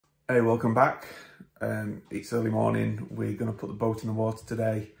Hey, welcome back. It's early morning. We're going to put the boat in the water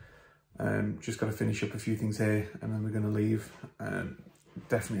today. Just got to finish up a few things here and then we're going to leave.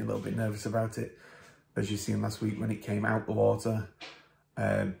 Definitely a little bit nervous about it. As you've seen last week when it came out the water,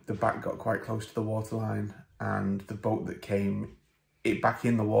 the back got quite close to the waterline and the boat that came back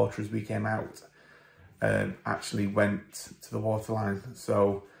in the water as we came out actually went to the waterline.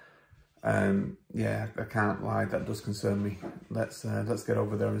 So yeah, I can't lie, that does concern me. Let's get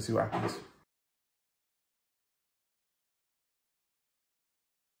over there and see what happens.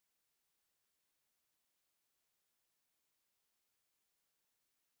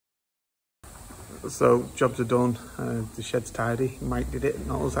 So jobs are done, the shed's tidy. Mike did it,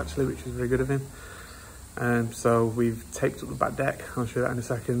 not us actually, which was very good of him. So we've taped up the back deck, I'll show you that in a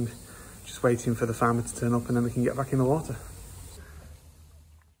second. Just waiting for the farmer to turn up and then we can get back in the water.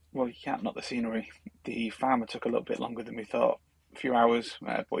 Well, you can't knock the scenery. The farmer took a little bit longer than we thought, a few hours,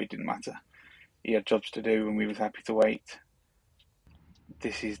 but it didn't matter. He had jobs to do and we was happy to wait.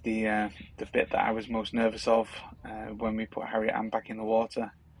 This is the bit that I was most nervous of when we put Harriet Ann back in the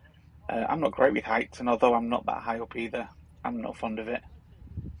water. I'm not great with heights, and although I'm not that high up either, I'm not fond of it.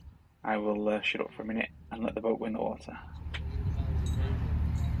 I will shut up for a minute and let the boat go in the water.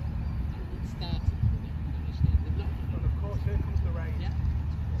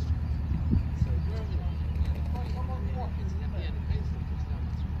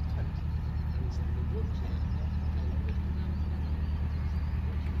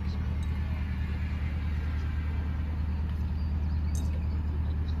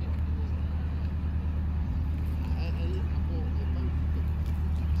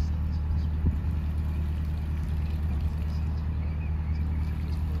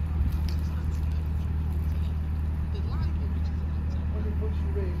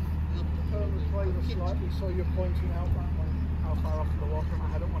 Slightly, so you're pointing out that way, how far off the water,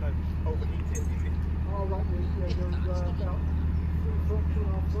 and I don't want to overheat it. Oh, right, yeah, there's about 3 foot,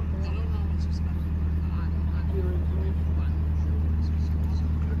 2.5 foot there.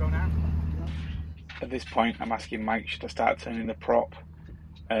 Can I go now? At this point, I'm asking Mike, should I start turning the prop?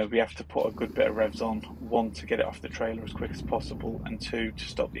 We have to put a good bit of revs on, 1 to get it off the trailer as quick as possible, and 2 to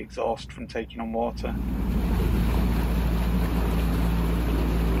stop the exhaust from taking on water.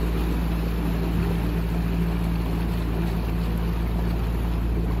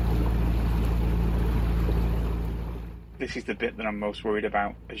 This is the bit that I'm most worried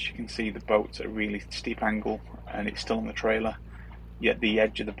about. As you can see, the boat's at a really steep angle and it's still on the trailer, yet the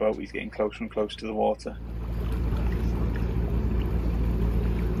edge of the boat is getting closer and closer to the water.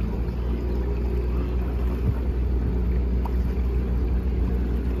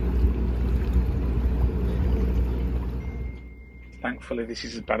 Thankfully, this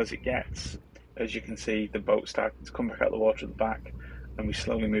is as bad as it gets. As you can see, the boat starting to come back out of the water at the back and we're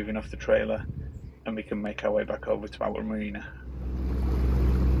slowly moving off the trailer, and we can make our way back over to our marina.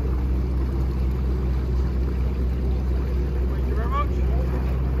 Thank you very much.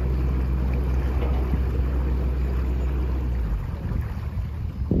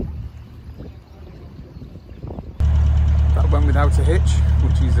 That went without a hitch,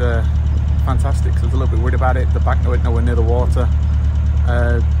 which is fantastic. So I was a little bit worried about it. The back went nowhere near the water.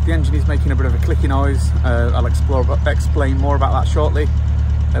 The engine is making a bit of a clicky noise. I'll explain more about that shortly.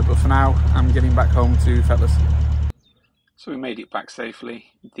 But for now, I'm getting back home to Fetless. So we made it back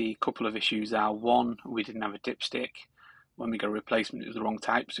safely. The couple of issues are, 1, we didn't have a dipstick. When we got a replacement, it was the wrong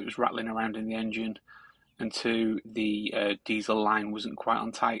type, so it was rattling around in the engine. And 2, the diesel line wasn't quite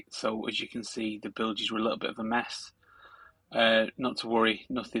on tight, so as you can see, the bilges were a little bit of a mess. Not to worry,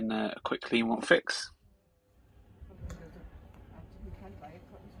 nothing a quick clean won't fix.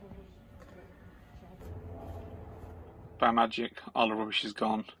 By magic, all the rubbish is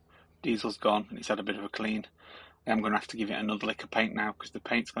gone, diesel's gone, and it's had a bit of a clean. I'm going to have to give it another lick of paint now because the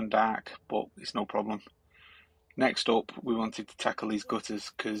paint's gone dark, but it's no problem. Next up, we wanted to tackle these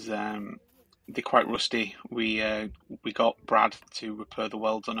gutters because they're quite rusty. We got Brad to repair the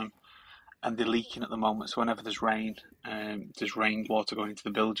welds on them, and they're leaking at the moment. So whenever there's rainwater going into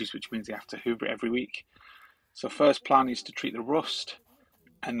the bilges, which means they have to hoover it every week. So first plan is to treat the rust.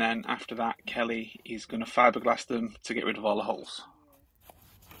 And then after that, Kelly is going to fiberglass them to get rid of all the holes.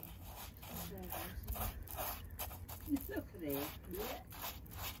 Look at it.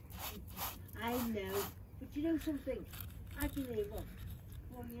 I know. But you know something? I've been here,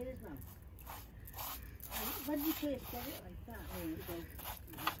 4 years now. And when you first get it like that, there you go.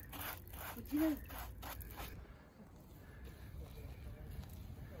 But you know...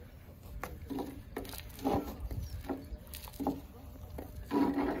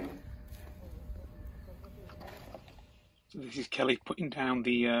 This is Kelly putting down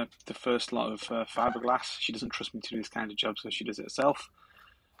the first lot of fiberglass. She doesn't trust me to do this kind of job, so she does it herself.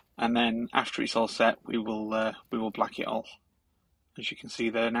 And then after it's all set, we will black it all. As you can see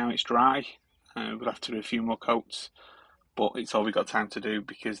there now, it's dry. We'll have to do a few more coats, but it's all we've got time to do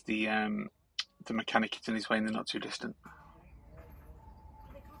because the mechanic is in his way and they're not too distant.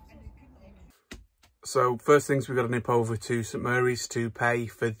 So first things, we've got to nip over to St Mary's to pay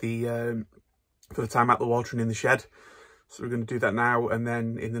for the time out the watering in the shed. So we're going to do that now, and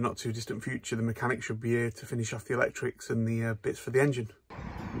then in the not too distant future, the mechanic should be here to finish off the electrics and the bits for the engine.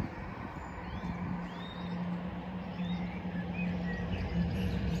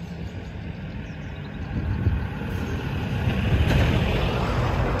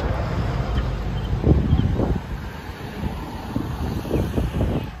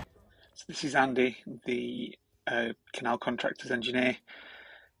 So this is Andy, the Canal contractor's engineer.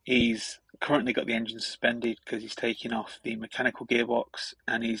 He's currently got the engine suspended because he's taking off the mechanical gearbox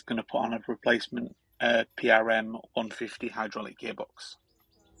and he's going to put on a replacement PRM 150 hydraulic gearbox.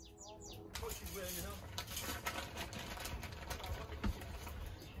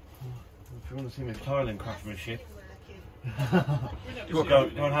 If you want to see me tiling craftsmanship, go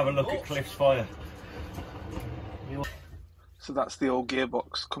and have a look at Cliff's fire. So that's the old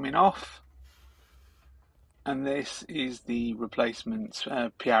gearbox coming off. And this is the replacement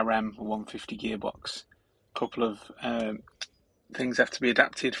PRM 150 gearbox. A couple of things have to be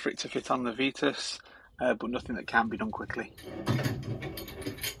adapted for it to fit on the Vitus, but nothing that can be done quickly.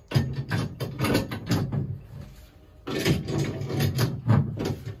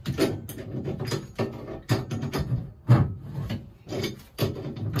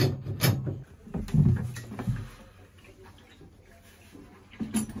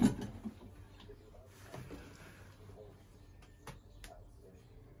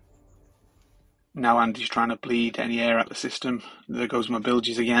 Now Andy's trying to bleed any air out the system. There goes my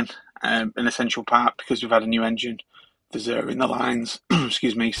bilges again. An essential part because we've had a new engine. There's air in the lines,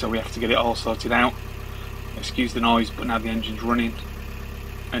 excuse me, so we have to get it all sorted out. Excuse the noise, but now the engine's running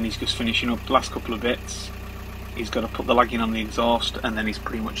and he's just finishing up the last couple of bits. He's got to put the lagging on the exhaust and then he's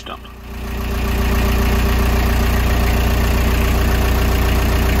pretty much done.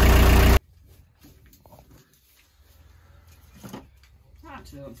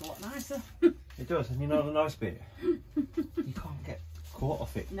 Actually, it looks a lot nicer. It does, and you know the nice bit? You can't get caught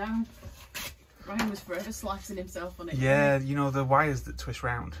off it. No. Ryan was forever slicing himself on it. Yeah, you know the wires that twist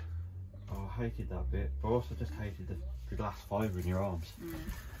round. Oh, I hated that bit, but I also just hated the glass fibre in your arms.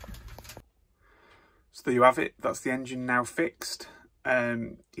 So there you have it, that's the engine now fixed.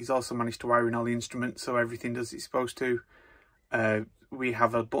 He's also managed to wire in all the instruments so everything does as it's supposed to. We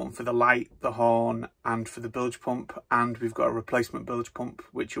have a button for the light, the horn and for the bilge pump, and we've got a replacement bilge pump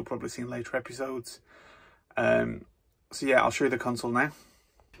which you'll probably see in later episodes. So yeah, I'll show you the console now.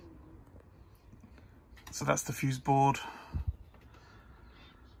 So that's the fuse board,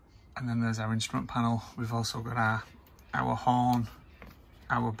 and then there's our instrument panel. We've also got our horn,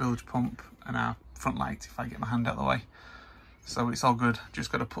 our bilge pump and our front light if I get my hand out of the way. So it's all good,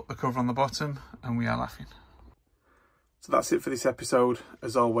 just got to put the cover on the bottom and we are laughing. So that's it for this episode.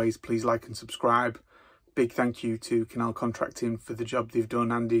 As always, please like and subscribe. Big thank you to Canal Contracting for the job they've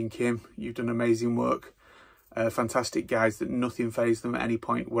done. Andy and Kim, you've done amazing work. Fantastic guys that nothing fazed them at any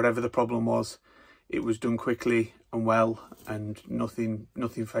point. Whatever the problem was, it was done quickly and well and nothing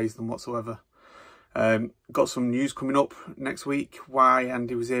fazed them whatsoever. Got some news coming up next week. Why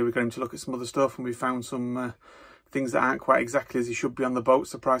Andy was here, we got him to look at some other stuff and we found some things that aren't quite exactly as they should be on the boat.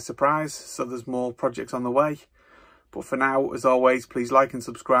 Surprise, surprise. So there's more projects on the way. But for now, as always, please like and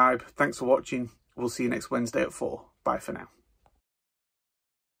subscribe. Thanks for watching. We'll see you next Wednesday at 4. Bye for now.